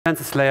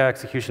consensus layer,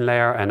 execution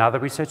layer, and other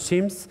research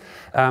teams.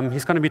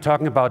 He's going to be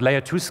talking about layer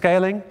 2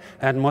 scaling,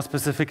 and more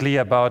specifically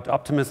about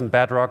Optimism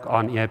Bedrock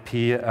on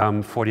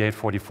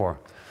EIP-4844.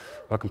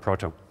 Welcome,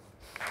 Proto.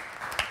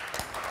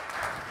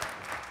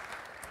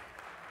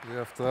 We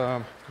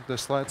have the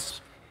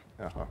slides.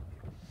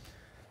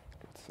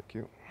 Thank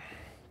you.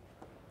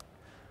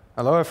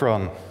 Hello,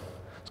 everyone.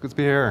 It's good to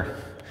be here.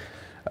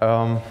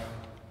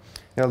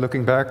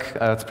 Looking back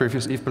at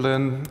previous ETH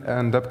Berlin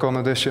and DappCon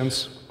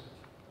editions,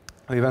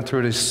 we went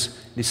through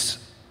these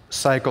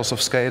cycles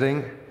of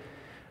scaling,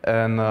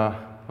 and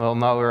well,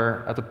 now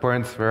we're at the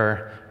point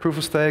where proof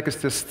of stake is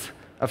just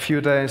a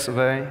few days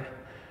away,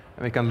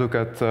 and we can look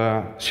at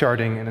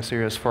sharding in a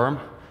serious form.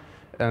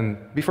 And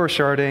before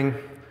sharding,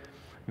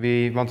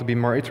 we want to be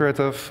more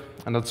iterative,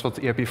 and that's what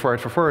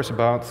EIP-4844 is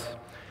about.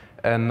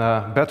 And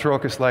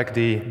Bedrock is like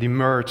the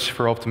merge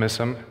for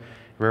Optimism.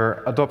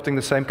 We're adopting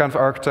the same kind of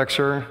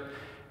architecture.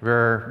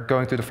 We're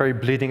going to the very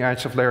bleeding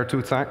edge of layer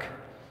 2 tech.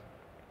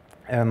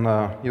 And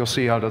you'll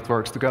see how that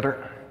works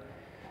together.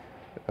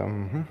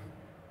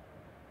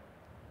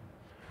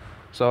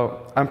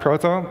 So I'm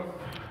Proto.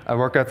 I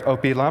work at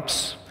OP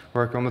Labs,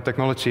 working on the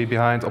technology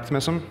behind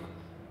Optimism.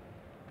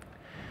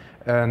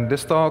 And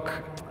this talk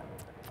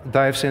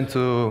dives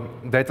into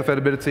data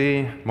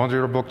availability,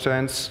 modular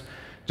blockchains.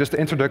 Just the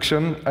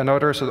introduction. I know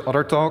there's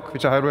another talk,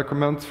 which I highly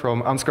recommend,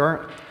 from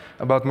Ansgar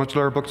about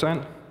modular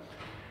blockchain.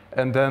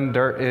 And then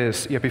there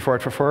is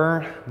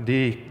EIP-4844,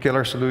 the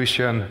killer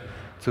solution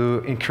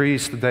to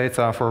increase the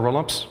data for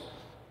rollups.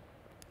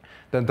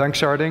 Then dank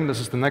sharding,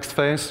 this is the next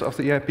phase of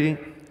the EIP.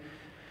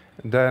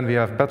 Then we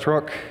have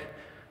Bedrock,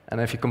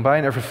 and if you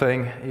combine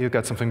everything, you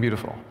get something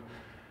beautiful.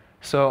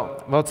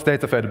 So what's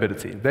data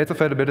availability? Data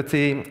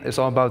availability is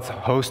all about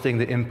hosting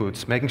the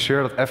inputs, making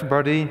sure that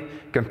everybody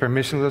can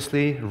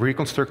permissionlessly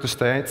reconstruct the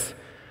state.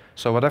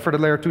 So whatever the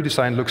layer 2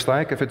 design looks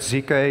like, if it's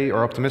ZK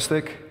or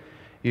optimistic,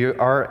 you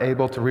are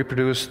able to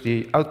reproduce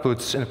the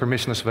outputs in a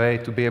permissionless way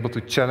to be able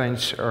to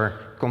challenge or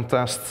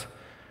contest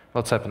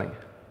what's happening.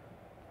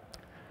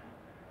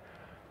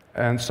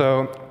 And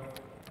so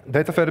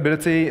data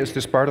availability is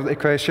just part of the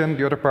equation.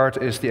 The other part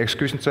is the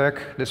execution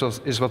check. This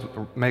is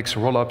what makes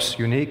rollups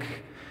unique.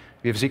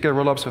 We have ZK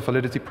rollups with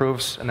validity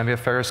proofs, and then we have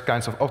various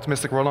kinds of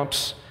optimistic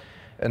rollups.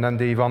 And then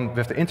the one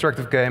with the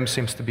interactive game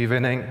seems to be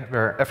winning,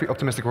 where every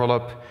optimistic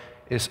rollup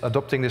is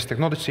adopting this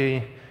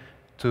technology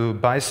to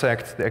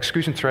bisect the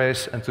execution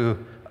trace and to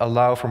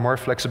allow for more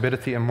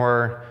flexibility and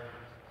more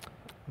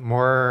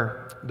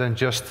than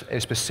just a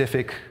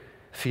specific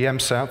VM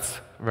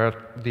set, where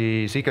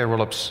the ZK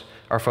rollups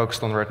are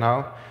focused on right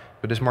now,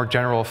 but this more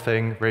general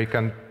thing where you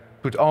can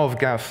put all of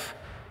Geth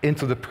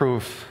into the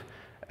proof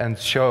and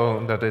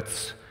show that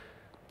it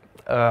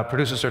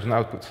produces a certain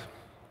output.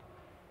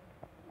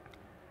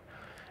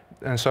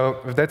 And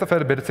so with data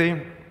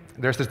availability,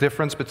 there's this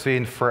difference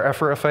between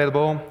forever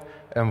available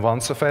and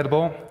once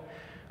available.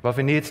 But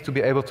we need to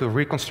be able to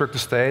reconstruct the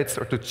state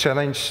or to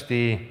challenge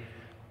the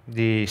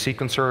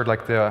sequencer,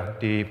 like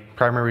the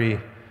primary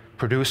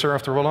producer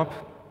of the rollup.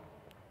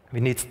 We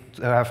need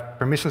to have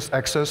permissionless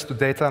access to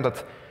data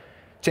that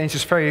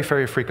changes very,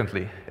 very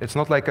frequently. It's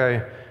not like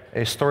a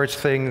storage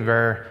thing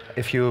where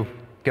if you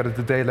get it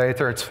a day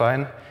later, it's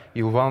fine.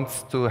 You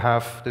want to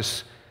have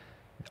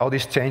all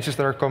these changes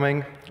that are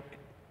coming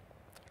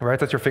right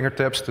at your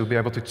fingertips to be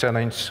able to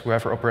challenge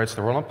whoever operates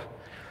the rollup.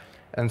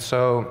 And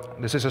so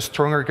this is a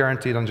stronger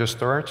guarantee than just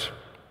storage.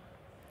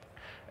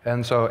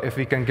 And so if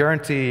we can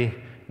guarantee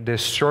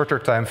this shorter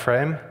time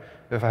frame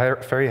with a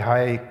very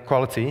high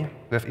quality,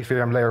 with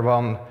Ethereum layer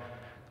 1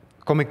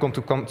 coming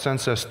to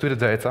consensus to the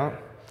data,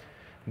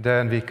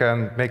 then we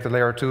can make the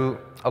layer 2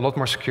 a lot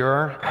more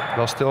secure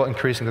while still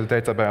increasing the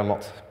data by a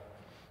lot.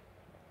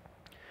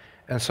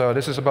 And so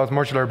this is about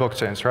modular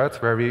blockchains, right?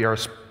 Where we are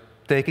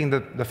taking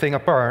the thing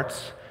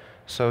apart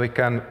so we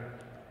can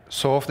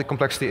solve the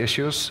complexity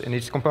issues in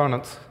each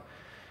component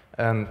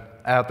and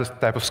add the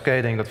type of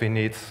scaling that we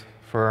need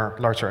for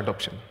larger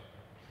adoption.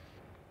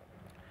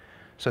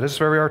 So this is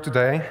where we are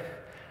today.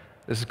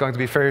 This is going to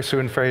be very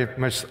soon very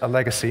much a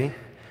legacy.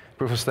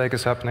 Proof of stake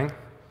is happening.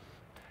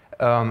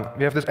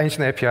 We have this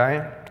ancient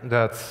API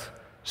that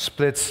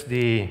splits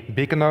the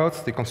beacon node,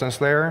 the consensus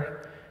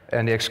layer,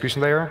 and the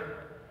execution layer.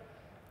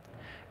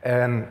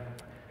 And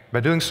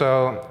by doing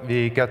so,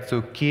 we get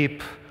to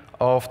keep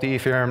all of the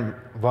Ethereum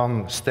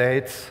 1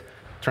 state,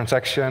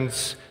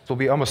 transactions. It will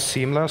be almost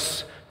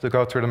seamless to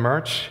go through the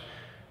merge.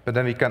 But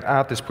then we can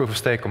add this proof of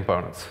stake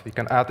component. We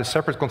can add this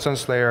separate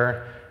consensus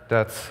layer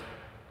that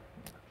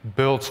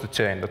builds the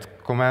chain,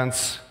 that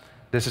commands,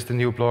 this is the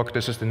new block,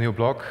 this is the new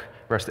block,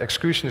 whereas the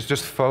execution is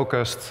just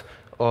focused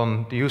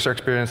on the user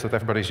experience that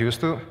everybody's used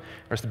to,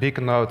 whereas the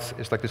beacon node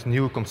is like this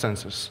new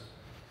consensus.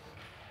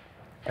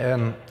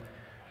 And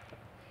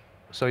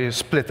so you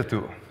split the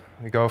two.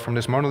 We go from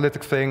this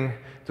monolithic thing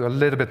to a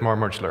little bit more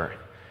modular.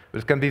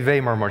 But it can be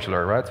way more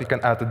modular, right? We can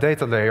add the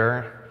data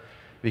layer,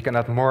 we can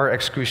add more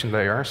execution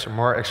layers, or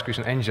more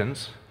execution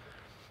engines.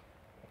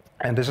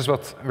 And this is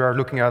what we are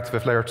looking at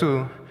with layer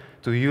 2,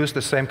 to use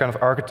the same kind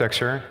of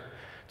architecture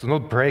to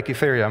not break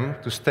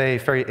Ethereum, to stay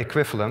very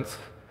equivalent,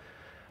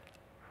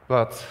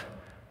 but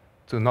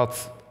to not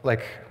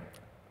like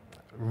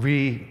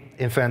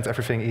reinvent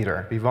everything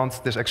either. We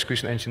want this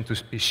execution engine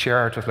to be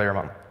shared with layer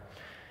 1.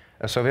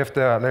 So we have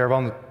the layer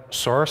 1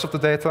 source of the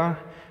data,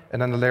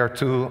 and then the layer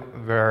 2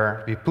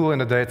 where we pull in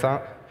the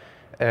data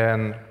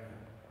and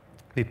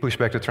we push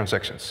back the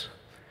transactions.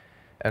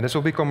 And this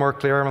will become more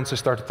clear once we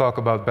start to talk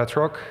about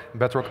Bedrock.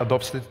 Bedrock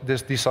adopts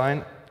this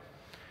design.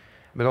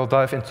 But I'll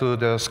dive into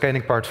the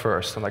scaling part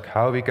first, and like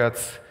how we get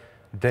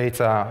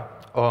data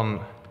on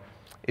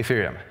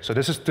Ethereum. So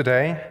this is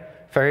today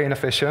very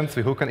inefficient.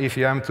 We hook an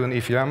EVM to an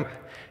EVM.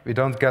 We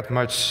don't get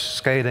much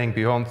scaling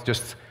beyond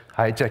just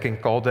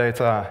hijacking call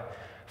data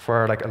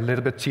for like a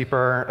little bit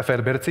cheaper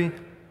availability,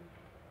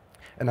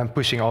 and then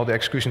pushing all the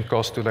execution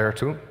costs to layer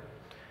 2.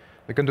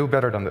 We can do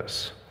better than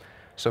this.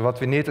 So what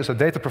we need is a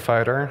data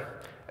provider,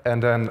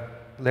 and then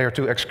layer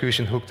 2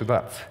 execution hooked to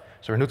that.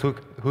 So we're not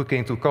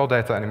hooking to call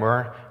data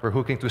anymore. We're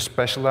hooking to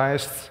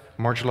specialized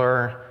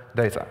modular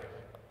data.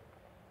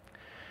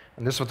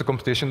 And this is what the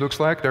competition looks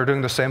like. They're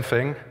doing the same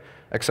thing,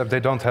 except they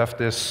don't have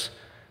this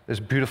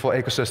beautiful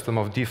ecosystem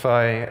of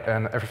DeFi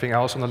and everything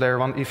else on the layer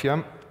 1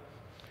 EVM.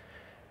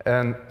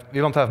 And we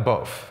don't have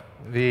both.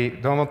 We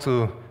don't want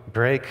to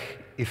break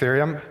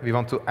Ethereum. We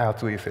want to add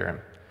to Ethereum.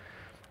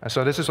 And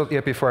so this is what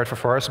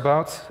EIP-4844 is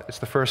about. It's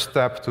the first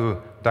step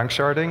to dank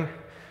sharding.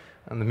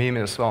 And the meme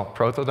is, well,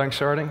 proto-dank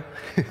sharding.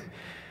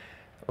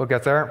 We'll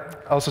get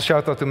there. Also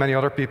shout out to many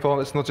other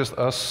people. It's not just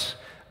us.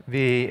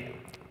 We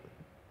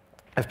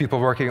have people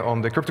working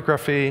on the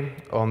cryptography,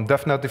 on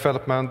DevNet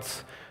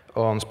development,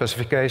 on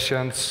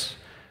specifications,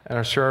 and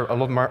I'm sure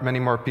many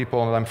more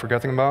people that I'm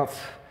forgetting about.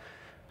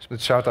 So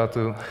shout out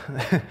to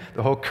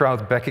the whole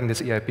crowd backing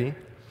this EIP.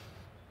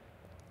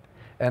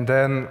 And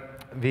then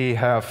we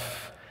have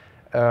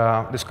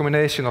this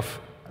combination of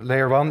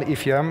layer 1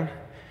 EVM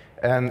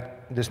and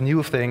this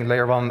new thing,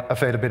 layer 1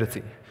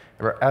 availability.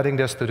 We're adding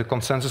this to the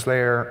consensus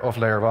layer of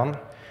layer 1.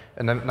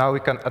 And then now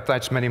we can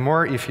attach many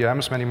more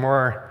EVMs, many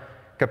more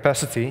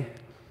capacity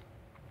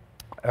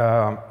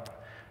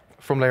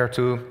from layer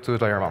 2 to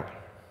layer 1.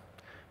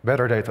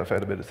 Better data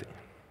availability.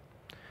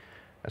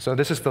 And so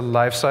this is the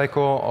life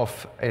cycle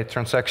of a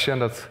transaction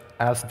that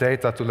adds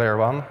data to layer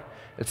 1.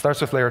 It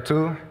starts with layer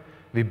 2.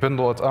 We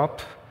bundle it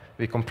up.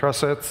 We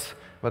compress it,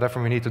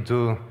 whatever we need to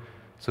do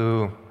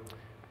to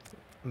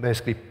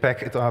basically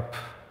pack it up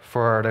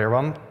for layer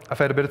 1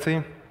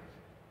 availability.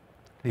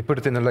 We put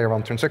it in the layer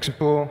 1 transaction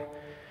pool.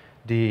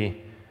 The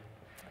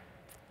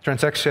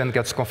transaction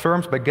gets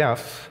confirmed by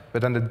Geth,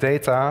 but then the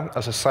data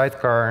as a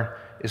sidecar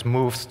is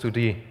moved to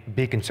the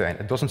beacon chain.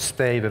 It doesn't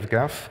stay with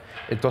Geth.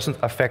 It doesn't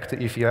affect the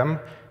EVM.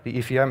 The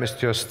EVM is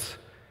just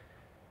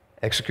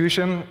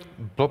execution.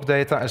 Blob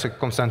data is a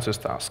consensus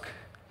task.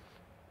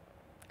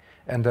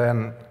 And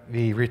then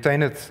we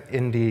retain it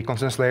in the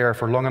consensus layer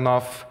for long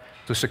enough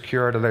to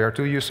secure the layer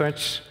 2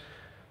 usage,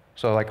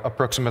 so like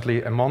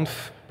approximately a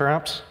month,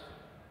 perhaps.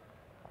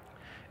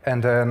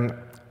 And then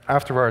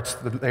afterwards,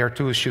 the layer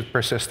 2 should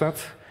persist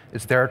it.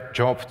 It's their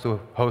job to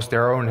host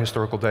their own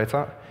historical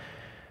data,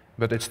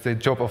 but it's the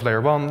job of layer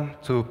 1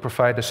 to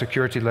provide the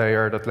security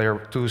layer that layer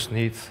 2s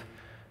need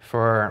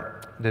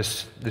for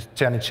this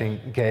challenging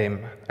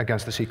game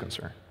against the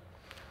sequencer.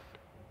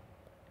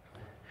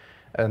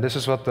 And this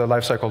is what the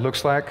lifecycle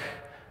looks like.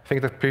 I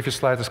think the previous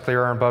slide is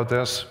clearer about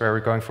this, where we're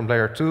going from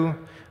layer 2,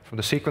 from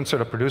the sequencer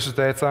that produces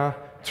data,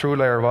 through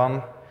layer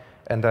 1,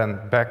 and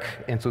then back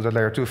into the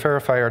layer 2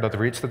 verifier that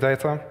reads the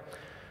data.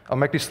 I'll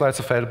make these slides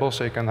available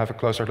so you can have a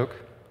closer look.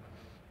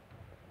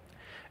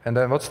 And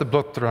then what's the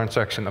block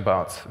transaction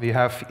about? We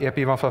have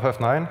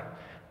EIP-4844.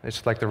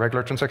 It's like the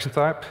regular transaction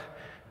type.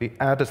 We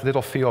add this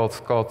little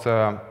field called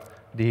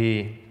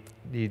the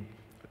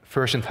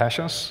versioned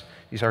hashes.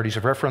 These are these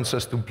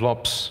references to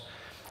blobs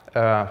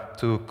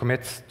to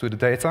commit to the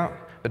data.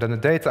 But then the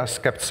data is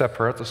kept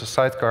separate as a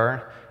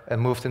sidecar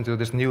and moved into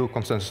this new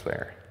consensus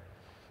layer.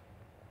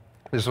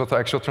 This is what the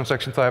actual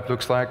transaction type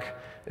looks like.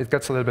 It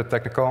gets a little bit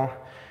technical,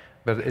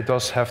 but it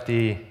does have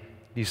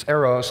these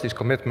arrows, these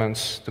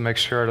commitments, to make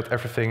sure that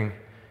everything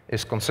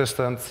is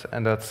consistent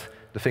and that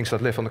the things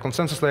that live on the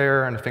consensus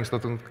layer and the things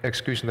that on the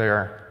execution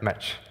layer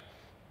match.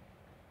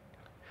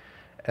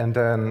 And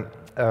then,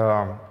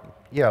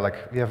 yeah,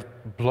 like we have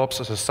blobs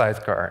as a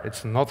sidecar.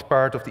 It's not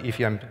part of the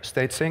EVM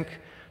state sync,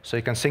 so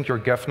you can sync your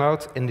Geth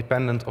node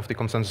independent of the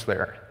consensus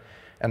layer.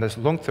 And as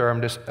long term,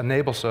 this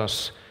enables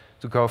us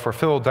to go for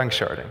full dank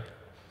sharding.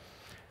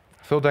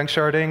 Full dank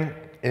sharding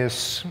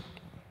is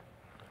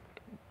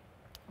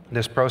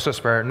this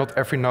process where not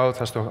every node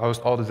has to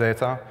host all the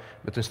data,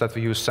 but instead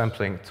we use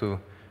sampling to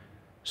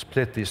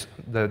split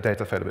the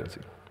data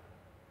availability.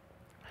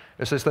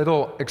 There's this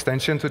little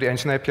extension to the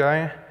engine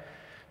API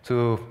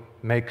to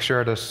make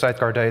sure the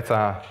sidecar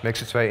data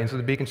makes its way into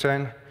the beacon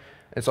chain.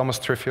 It's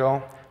almost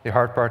trivial. The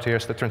hard part here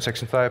is the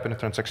transaction type and the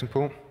transaction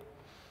pool.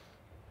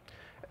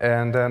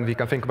 And then we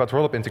can think about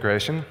rollup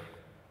integration.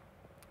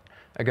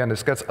 Again,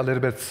 this gets a little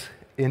bit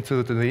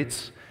into the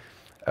weeds.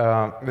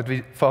 But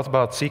we thought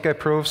about ZK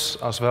proofs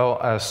as well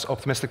as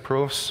optimistic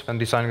proofs when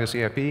designing this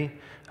EIP.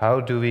 How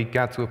do we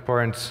get to a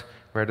point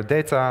where the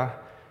data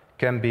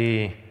can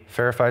be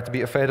verified to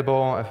be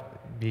available,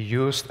 be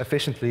used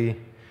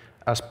efficiently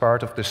as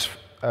part of this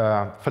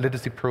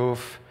validity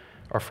proof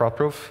or fraud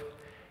proof?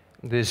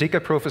 The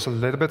ZK proof is a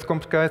little bit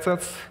complicated.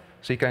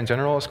 ZK in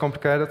general is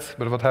complicated,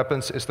 but what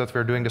happens is that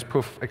we're doing this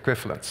proof of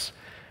equivalence,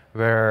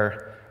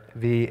 where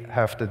we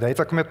have the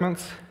data commitment,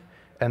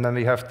 and then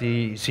we have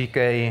the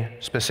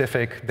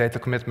ZK-specific data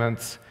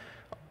commitment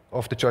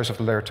of the choice of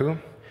the layer 2.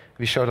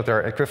 We show that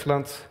they're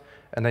equivalent,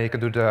 and then you can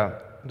do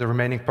the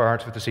remaining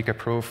part with the ZK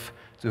proof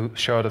to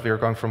show that we are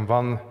going from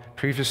one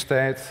previous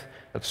state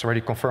that's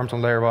already confirmed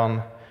on layer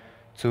 1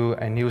 to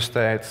a new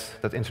state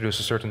that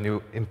introduces certain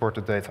new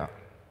imported data.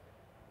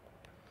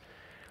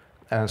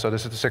 And so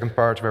this is the second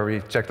part where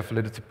we check the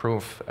validity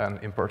proof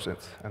and import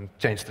it and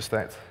change the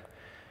state.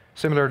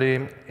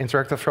 Similarly,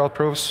 interactive fraud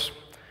proofs,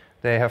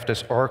 they have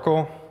this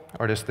oracle,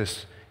 or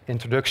this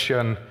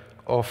introduction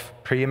of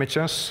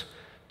pre-images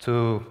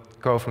to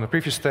go from the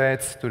previous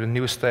state to the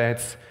new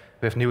state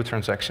with new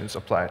transactions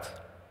applied.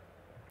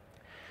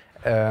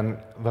 And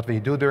what we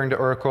do during the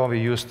oracle, we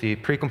use the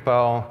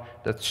precompile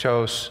that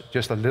shows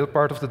just a little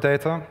part of the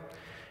data.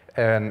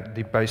 And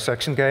the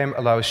bisection game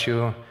allows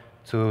you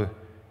to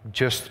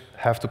just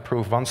have to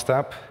prove one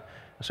step.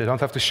 So you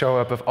don't have to show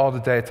up with all the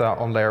data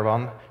on layer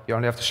 1. You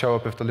only have to show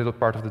up with the little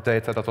part of the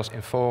data that was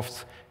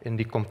involved in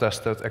the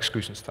contested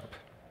execution step.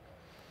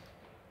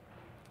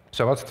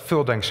 So what's the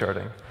full length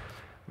sharding?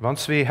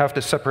 Once we have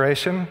this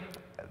separation,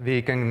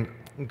 we can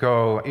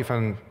go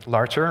even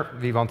larger.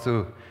 We want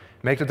to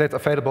make the data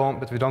available,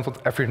 but we don't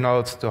want every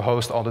node to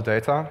host all the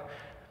data.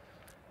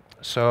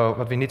 So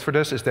what we need for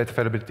this is data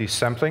availability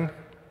sampling.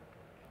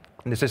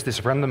 And this is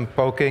this random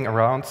poking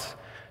around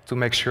to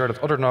make sure that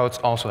other nodes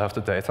also have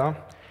the data.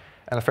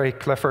 And a very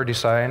clever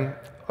design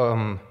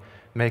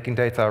making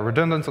data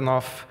redundant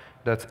enough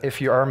that if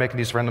you are making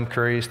these random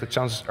queries, the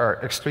chances are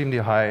extremely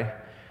high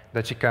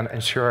that you can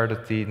ensure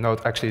that the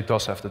node actually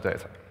does have the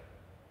data.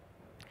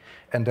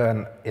 And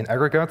then in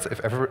aggregate,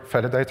 if every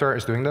validator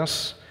is doing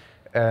this,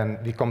 and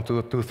we come to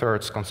a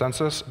 2/3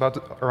 consensus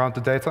around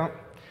the data,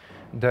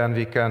 then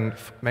we can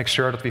make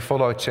sure that we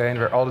follow a chain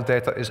where all the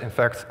data is in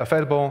fact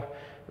available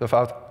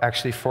without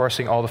actually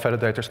forcing all the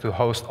validators to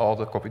host all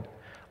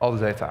the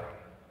data.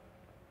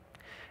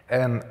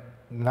 And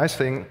the nice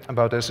thing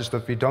about this is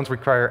that we don't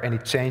require any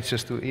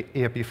changes to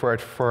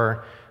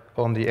EIP-4844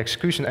 on the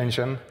execution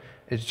engine.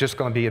 It's just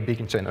going to be a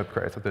beacon chain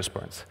upgrade at this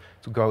point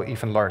to go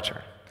even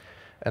larger.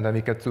 And then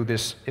we get to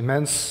this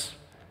immense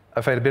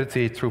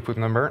availability throughput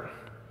number,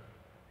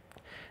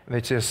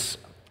 which is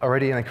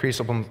already an increase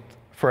upon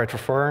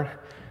 4844.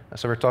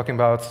 So we're talking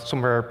about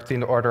somewhere between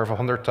the order of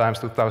 100 times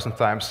to 1,000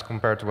 times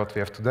compared to what we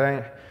have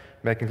today,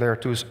 making layer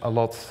 2s a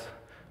lot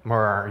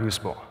more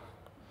usable.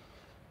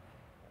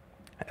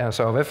 And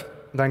so with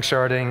length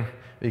sharding,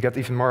 we get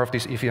even more of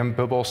these EVM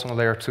bubbles on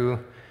layer 2,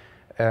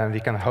 and we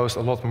can host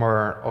a lot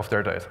more of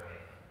their data.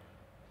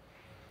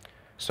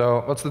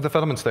 So what's the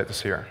development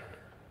status here?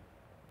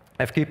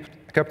 I've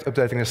kept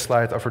updating this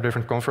slide over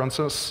different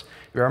conferences.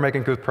 We are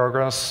making good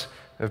progress.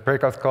 We have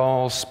breakout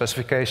calls,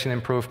 specification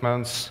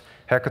improvements,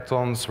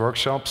 hackathons,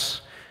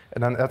 workshops.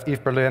 And then at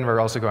ETH Berlin, we're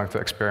also going to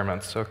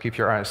experiment. So keep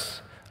your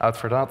eyes out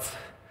for that.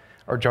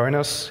 Or join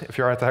us if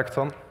you're at the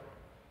hackathon.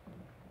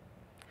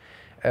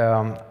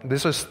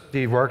 This is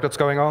the work that's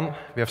going on.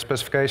 We have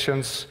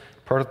specifications,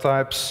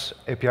 prototypes,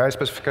 API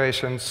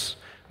specifications,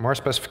 more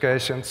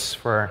specifications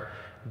for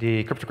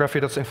the cryptography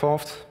that's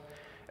involved.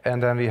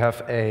 And then we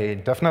have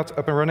a DevNet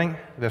up and running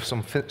with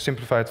some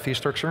simplified fee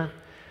structure.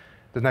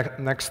 The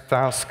next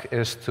task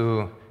is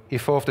to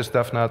evolve this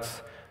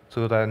DevNet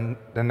to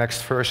the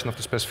next version of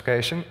the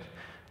specification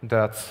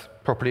that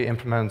properly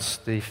implements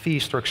the fee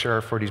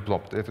structure for these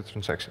blob data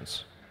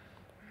transactions.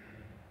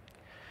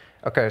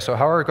 OK, so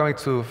how are we going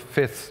to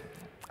fit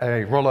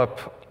a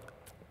rollup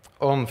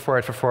on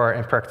 4844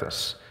 in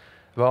practice?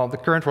 Well, the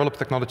current rollup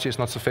technology is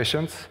not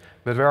sufficient,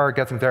 but we are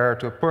getting there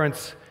to a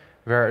point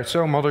where it's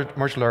so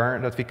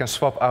modular that we can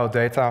swap out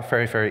data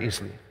very, very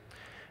easily.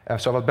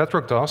 So what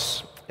Bedrock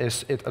does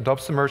is it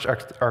adopts the merge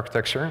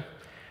architecture,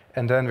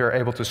 and then we're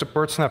able to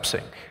support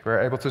SnapSync. We're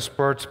able to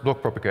support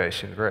block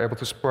propagation. We're able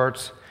to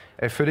support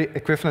a fully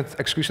equivalent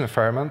execution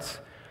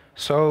environment,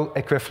 so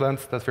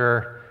equivalent that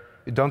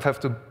we don't have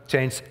to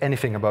change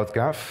anything about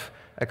GAF,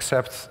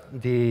 except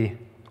the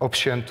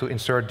option to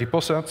insert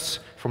deposits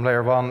from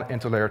layer 1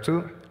 into layer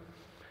 2.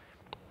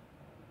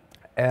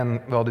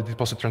 And, well, the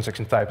deposit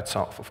transaction type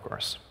itself, of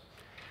course.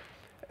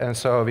 And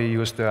so we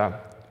use the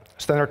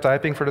standard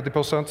typing for the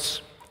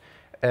deposits,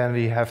 and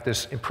we have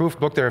this improved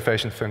block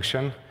derivation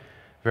function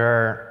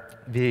where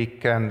we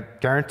can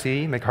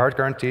make hard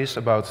guarantees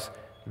about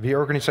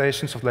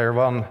reorganizations of layer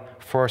 1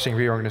 forcing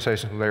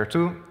reorganizations of layer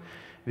 2.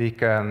 We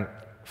can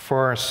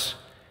force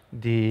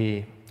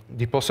the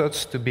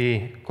deposits to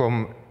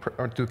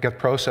get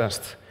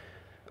processed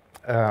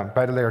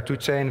by the layer 2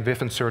 chain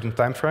within certain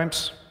time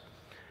frames.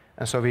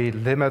 And so we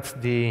limit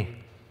the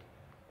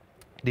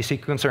the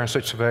sequencer in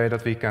such a way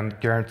that we can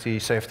guarantee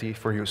safety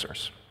for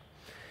users.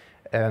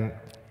 And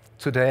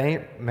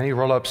today, many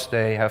rollups,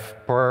 they have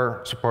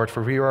poor support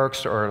for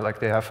reorgs, or like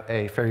they have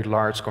a very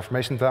large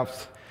confirmation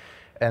depth,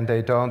 and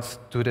they don't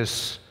do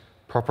this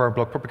proper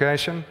block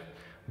propagation.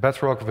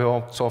 Bedrock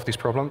will solve these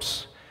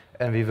problems,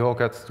 and we will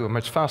get to a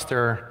much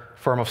faster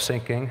form of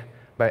syncing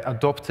by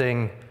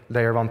adopting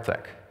layer 1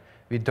 tech.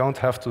 We don't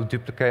have to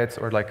duplicate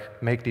or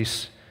like make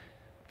these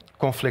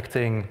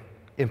conflicting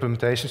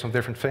implementations of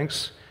different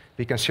things.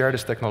 We can share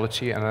this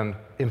technology and then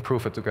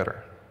improve it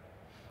together.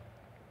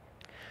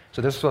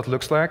 So this is what it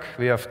looks like.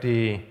 We have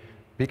the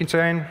beacon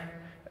chain,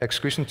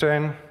 execution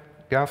chain,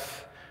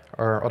 GAF,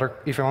 or other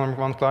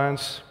EVM1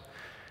 clients.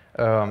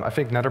 I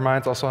think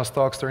Nethermind also has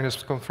talks during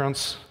this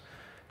conference.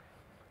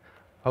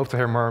 Hope to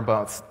hear more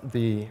about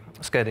the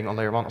scaling on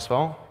layer 1 as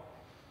well.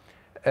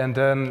 And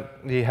then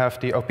we have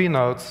the OP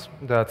node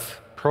that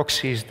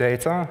proxies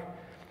data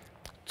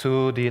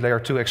to the layer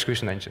 2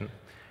 execution engine.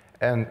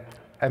 And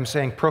I'm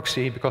saying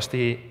proxy because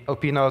the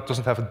OP node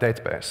doesn't have a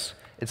database.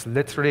 It's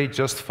literally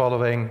just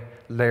following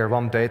layer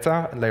 1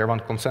 data and layer 1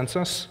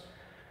 consensus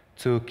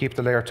to keep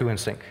the layer 2 in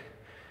sync.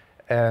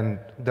 And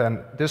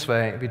then this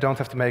way, we don't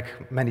have to make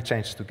many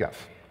changes to GAF.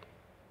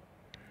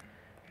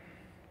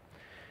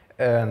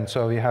 And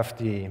so we have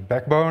the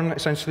backbone,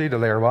 essentially, the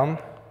layer 1.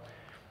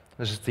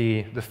 This is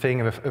the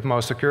thing with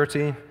utmost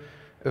security,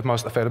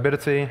 utmost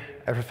availability,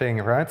 everything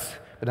right.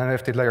 But then we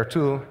have the layer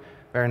 2,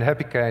 where in the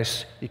happy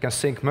case, you can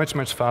sync much,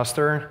 much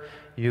faster.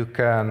 You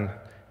can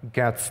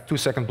get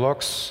 2-second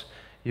blocks.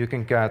 You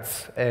can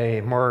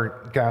get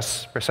more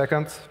gas per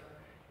second.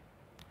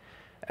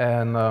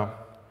 And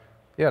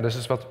yeah, this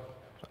is what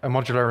a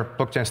modular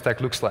blockchain stack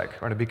looks like,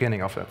 or the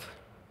beginning of it.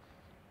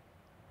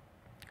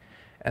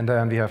 And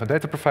then we have a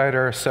data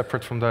provider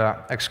separate from the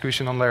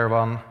execution on layer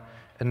 1,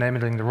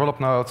 enabling the rollup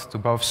node to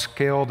both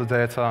scale the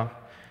data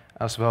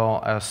as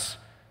well as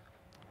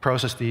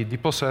process the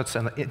deposits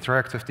and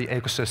interact with the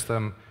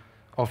ecosystem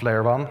of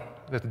layer 1,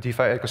 with the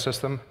DeFi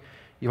ecosystem.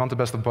 You want the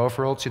best of both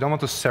worlds. You don't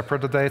want to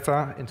separate the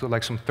data into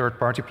like some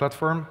third-party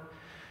platform.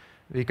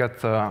 We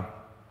get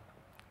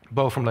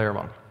both from layer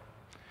 1.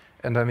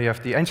 And then we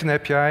have the engine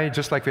API,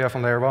 just like we have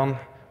on layer 1,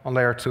 on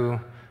layer 2,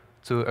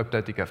 to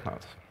update the GAF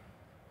node.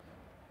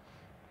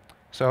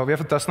 So we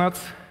have a test node.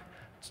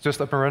 It's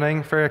just up and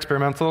running, very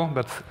experimental,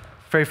 but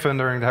very fun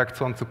during the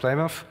hackathon to play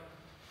with.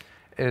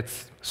 It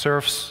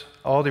serves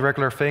all the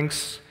regular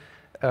things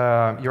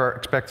you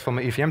expect from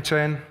an EVM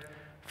chain,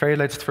 very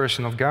latest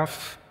version of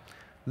GAF,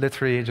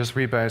 literally just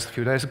rebased a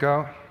few days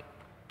ago.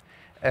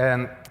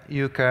 And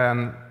you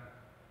can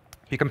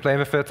play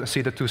with it and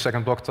see the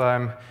 2-second block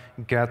time,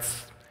 get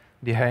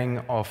the hang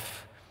of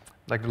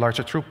like the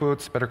larger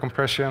throughput, better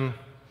compression,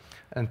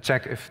 and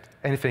check if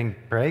anything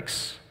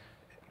breaks.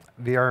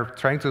 We are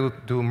trying to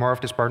do more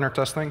of this partner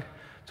testing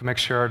to make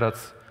sure that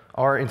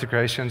our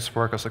integrations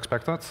work as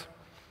expected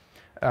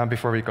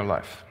before we go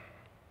live.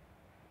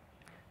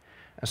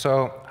 And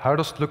so how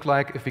does it look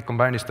like if we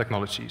combine these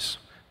technologies?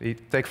 We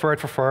take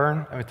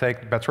 4844 and we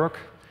take Bedrock,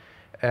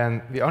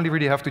 and we only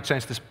really have to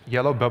change this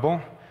yellow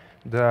bubble,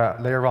 the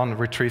layer 1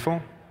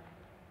 retrieval.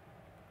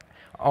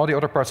 All the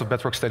other parts of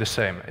Bedrock stay the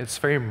same. It's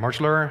very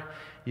modular.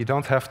 You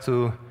don't have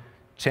to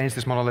change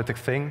this monolithic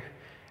thing.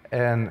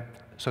 And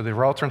so the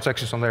raw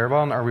transactions on layer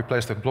 1 are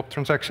replaced with blob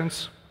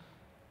transactions.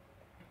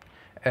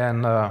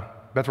 And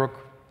Bedrock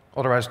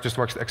otherwise just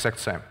works the exact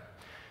same.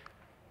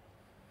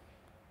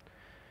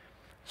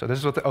 So this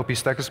is what the OP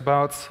stack is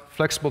about.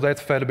 Flexible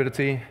data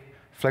availability,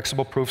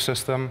 flexible proof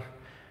system,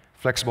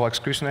 flexible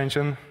execution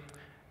engine.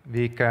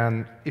 We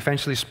can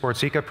eventually support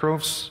zk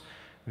proofs.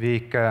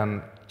 We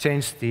can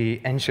change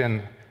the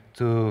engine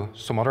to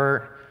some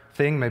other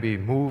thing, maybe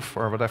move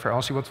or whatever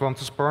else you would want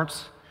to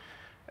support.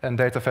 And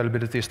data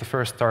availability is the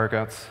first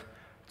target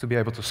to be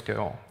able to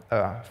scale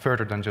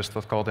further than just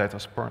what call data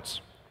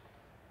supports.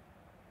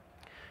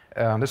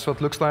 This is what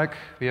it looks like.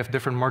 We have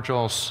different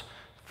modules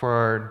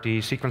for the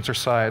sequencer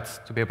side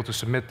to be able to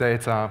submit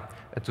data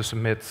and to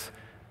submit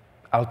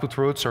output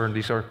routes, or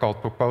these are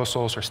called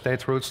proposals or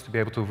state routes, to be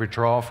able to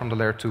withdraw from the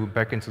layer 2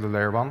 back into the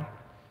layer 1.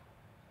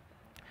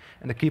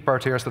 And the key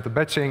part here is that the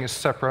batching is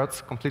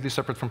separate, completely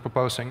separate from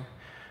proposing,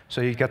 so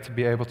you get to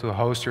be able to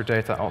host your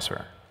data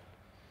elsewhere.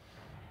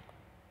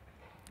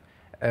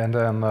 And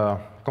then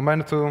combine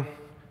the two,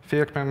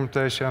 via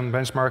experimentation,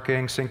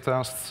 benchmarking, sync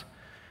tests,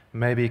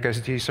 maybe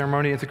KZT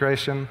ceremony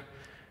integration.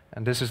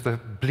 And this is the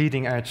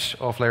bleeding edge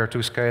of layer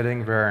 2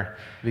 scaling, where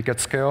we get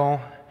scale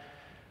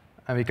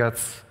and we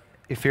get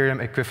Ethereum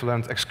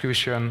equivalent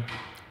execution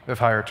with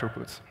higher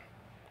throughput.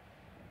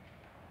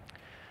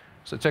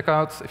 So check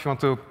out, if you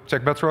want to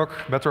check Bedrock,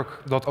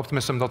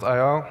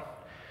 bedrock.optimism.io.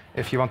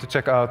 If you want to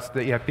check out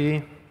the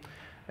EIP,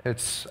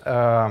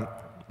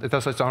 it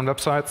has its own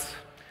website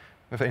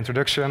with an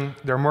introduction.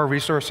 There are more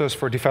resources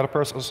for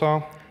developers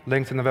also,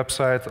 linked in the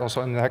website,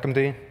 also in the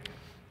HackMD.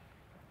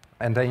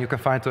 And then you can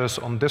find us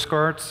on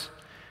Discord,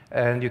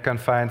 and you can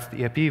find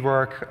the EIP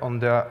work on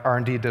the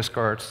R&D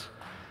Discord.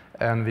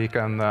 And we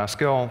can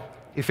scale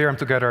Ethereum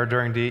together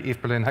during the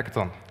ETH Berlin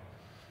hackathon.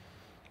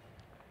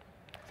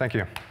 Thank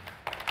you.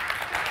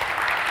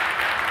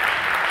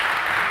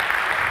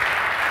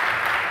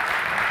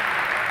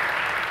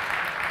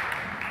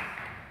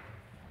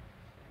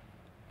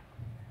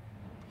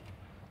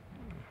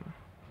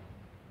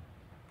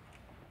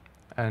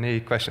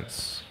 Any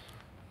questions?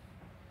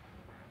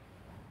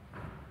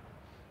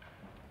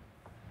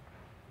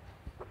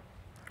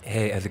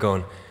 Hey, how's it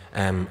going?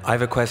 I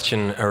have a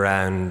question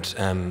around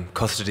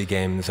custody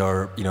games,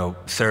 or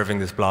serving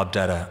this blob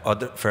data.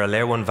 For a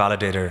layer 1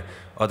 validator,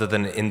 other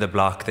than in the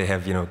block, they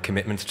have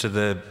commitments to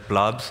the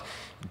blobs.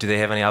 Do they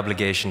have any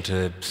obligation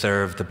to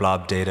serve the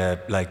blob data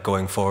like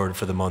going forward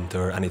for the month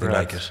or anything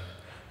like it?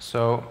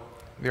 So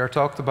we are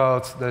talked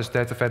about this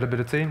data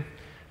availability,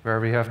 where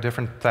we have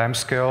different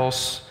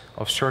timescales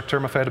of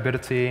short-term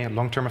availability and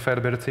long-term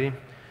availability.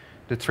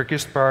 The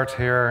trickiest part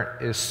here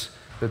is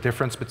the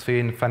difference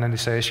between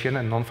finalization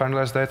and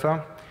non-finalized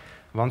data.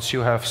 Once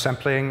you have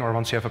sampling or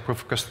once you have a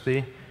proof of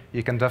custody,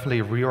 you can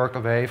definitely reorg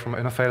away from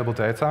unavailable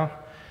data,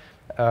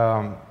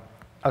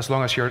 as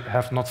long as you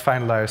have not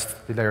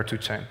finalized the layer 2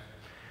 chain.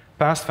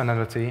 Past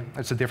finality,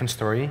 it's a different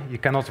story. You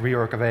cannot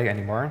reorg away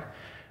anymore.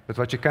 But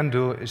what you can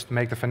do is to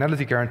make the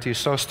finality guarantee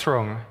so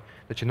strong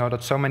that you know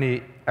that so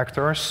many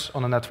actors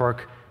on the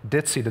network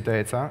did see the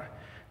data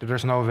that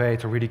there's no way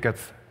to really get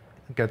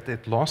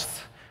it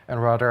lost,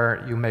 and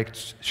rather you make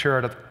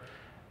sure that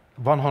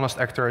one honest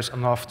actor is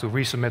enough to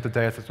resubmit the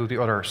data to the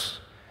others.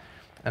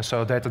 And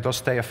so data does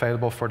stay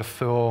available for the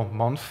full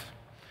month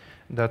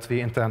that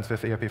we intend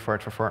with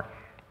EIP-4844.